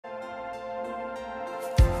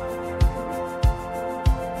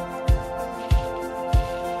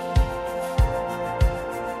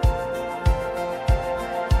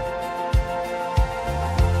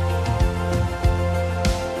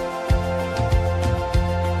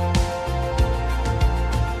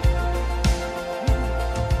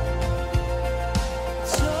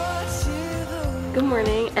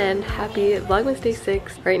and happy Vlogmas day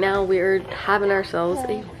 6. Right now we're having ourselves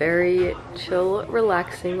a very chill,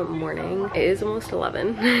 relaxing morning. It is almost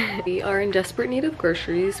 11. We are in desperate need of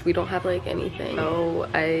groceries. We don't have like anything, so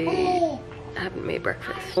I haven't made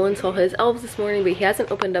breakfast. Nolan saw his elves this morning, but he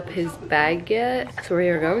hasn't opened up his bag yet, so we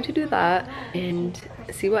are going to do that and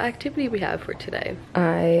see what activity we have for today.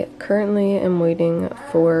 I currently am waiting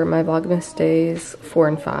for my Vlogmas days 4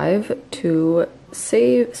 and 5 to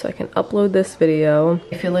save so I can upload this video.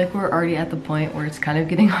 I feel like we're already at the point where it's kind of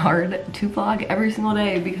getting hard to vlog every single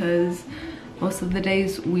day because most of the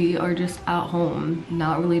days we are just at home,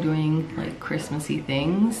 not really doing like Christmassy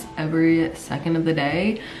things every second of the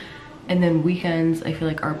day. And then weekends I feel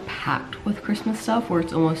like are packed with Christmas stuff where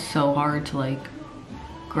it's almost so hard to like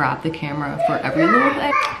grab the camera for every little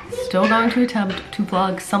thing. Still going to attempt to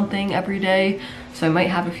vlog something every day, so I might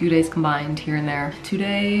have a few days combined here and there.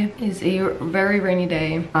 Today is a very rainy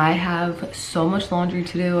day. I have so much laundry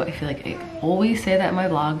to do. I feel like I always say that in my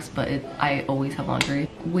vlogs, but I always have laundry.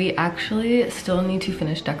 We actually still need to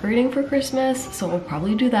finish decorating for Christmas, so we'll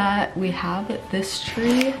probably do that. We have this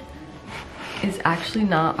tree. Is actually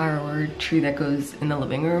not our tree that goes in the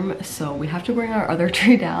living room, so we have to bring our other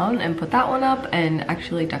tree down and put that one up and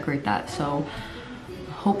actually decorate that. So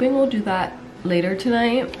hoping we'll do that later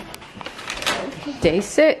tonight. Day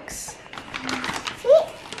 6.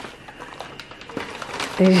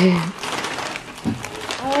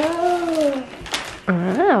 Oh.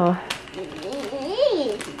 Wow.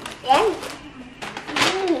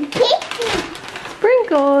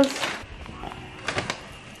 Sprinkles.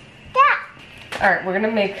 All right, we're gonna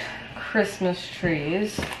make Christmas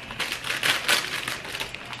trees.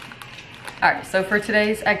 All right, so for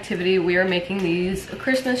today's activity, we are making these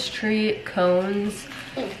Christmas tree cones.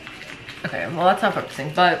 Okay, well that's not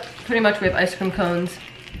focusing, but pretty much we have ice cream cones,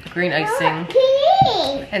 green icing,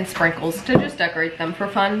 and sprinkles to just decorate them for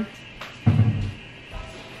fun.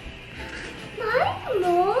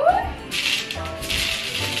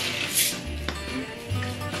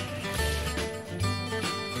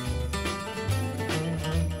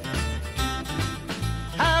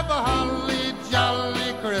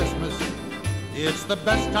 It's the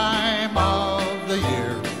best time of the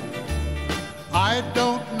year. I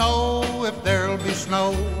don't know if there'll be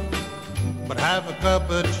snow, but have a cup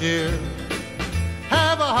of cheer.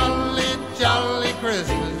 Have a holly jolly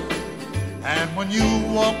Christmas, and when you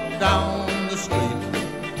walk down the street,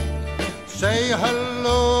 say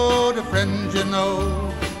hello to friends you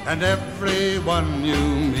know and everyone you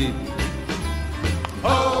meet.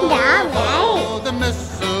 Oh, oh, the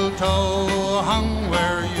mistletoe hung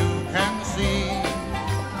where you can see.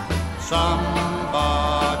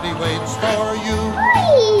 Somebody waits for you.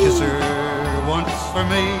 Kiss her once for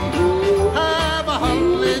me. Have a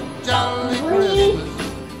holly jolly Christmas.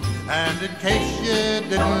 And in case you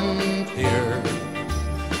didn't hear,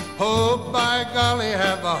 oh by golly,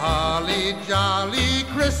 have a holly jolly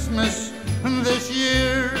Christmas this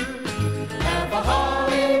year. Have a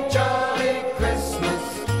holly jolly Christmas.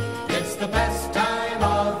 It's the best time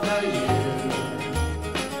of the year.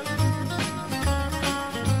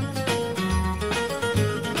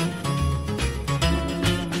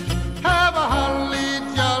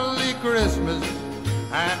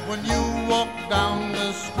 And when you walk down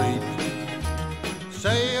the street,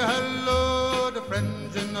 say hello to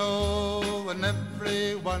friends you know and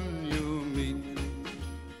everyone you meet.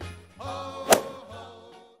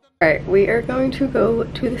 Alright, we are going to go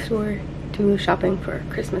to the store to go shopping for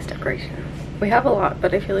Christmas decorations. We have a lot,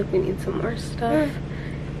 but I feel like we need some more stuff.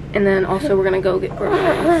 And then also we're gonna go get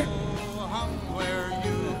groceries.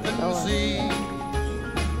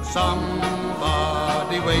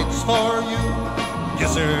 Somebody waits for you.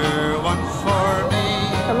 Kiss her once for me.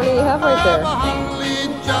 How many do you have right there? Have a holly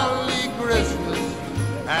jolly Christmas.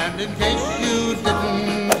 And in case you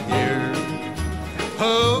didn't hear,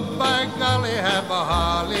 oh by golly, have a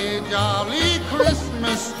holly jolly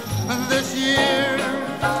Christmas this year.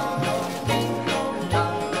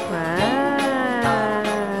 Wow.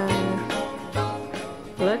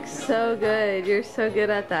 Looks so good. You're so good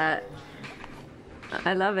at that.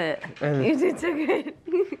 I love it. You did so good.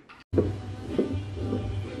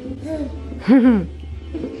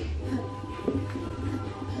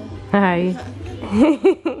 Hi.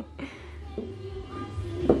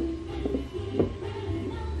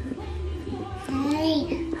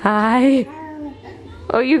 Hi.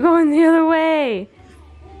 Oh, you're going the other way.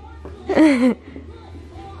 Come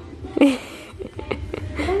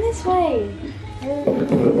this way.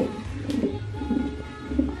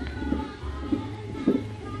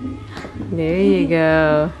 There you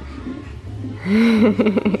go.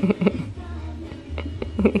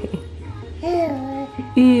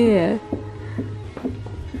 Yeah.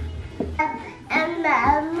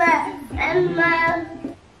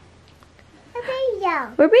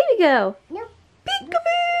 Where'd baby go? Nope.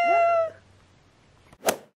 Peekaboo!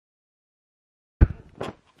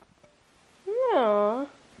 Aww.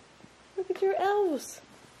 Look at your elves.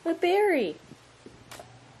 With Barry.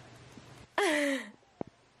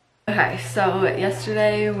 Okay, so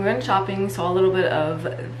yesterday we went shopping, saw a little bit of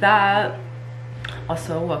that.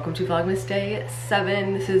 Also, welcome to Vlogmas Day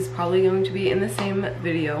 7. This is probably going to be in the same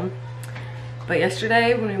video. But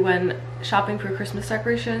yesterday when we went shopping for Christmas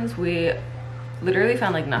decorations, we literally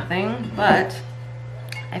found like nothing, but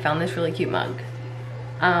I found this really cute mug.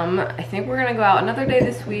 I think we're gonna go out another day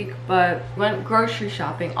this week, but went grocery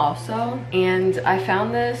shopping also, and I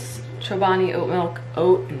found this Chobani oat milk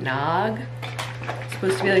oat nog. It's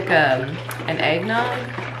supposed to be like an eggnog,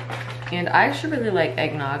 and I actually really like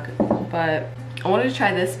eggnog, but I wanted to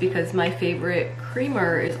try this because my favorite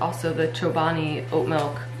creamer is also the Chobani oat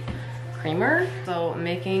milk creamer. So I'm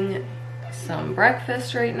making some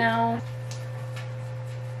breakfast right now.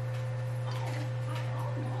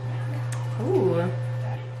 Ooh.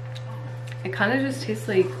 It kind of just tastes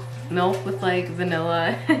like milk with like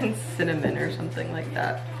vanilla and cinnamon or something like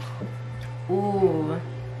that. Ooh.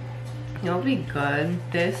 You know what would be good?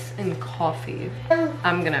 This and coffee.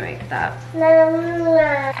 I'm gonna make that.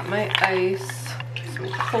 Got my ice, some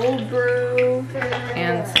cold brew,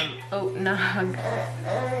 and some oat nog.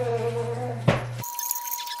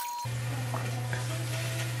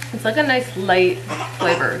 It's like a nice light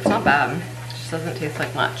flavor. It's not bad. It just doesn't taste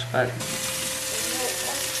like much, but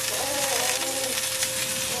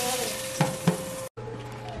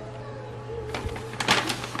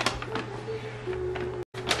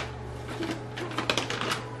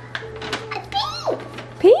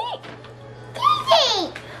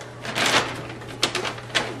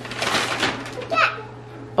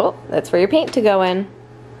oh, that's for your paint to go in.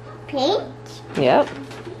 Paint? Yep.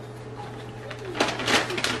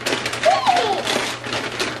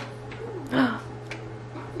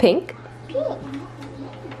 Pink? Pink.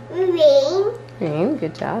 Green. Green,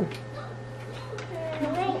 good job.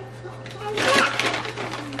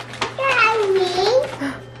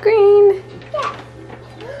 Green.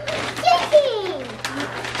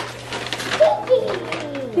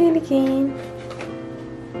 Candy cane.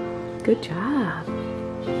 Good job.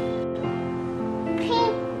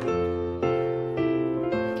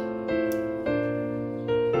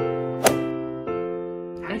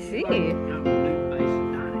 I see.